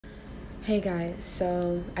Hey guys,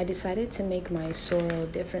 so I decided to make my sorrel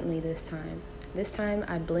differently this time. This time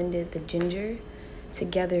I blended the ginger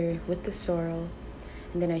together with the sorrel,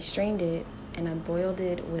 and then I strained it and I boiled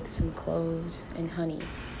it with some cloves and honey.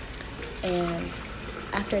 And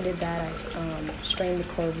after I did that, I strained the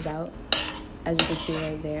cloves out, as you can see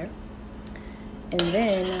right there. And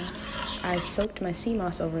then I soaked my sea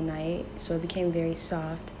moss overnight so it became very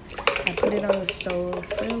soft. I put it on the stove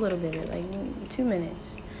for a little bit, like 2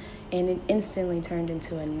 minutes. And it instantly turned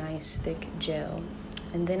into a nice thick gel.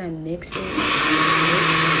 And then I mixed it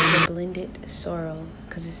with the blended sorrel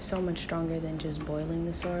because it's so much stronger than just boiling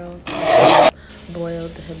the sorrel. I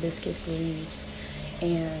boiled the hibiscus leaves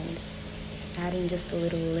and adding just a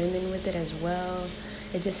little lemon with it as well.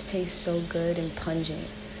 It just tastes so good and pungent.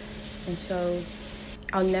 And so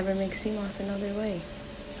I'll never make sea moss another way.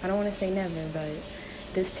 I don't want to say never, but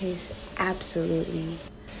this tastes absolutely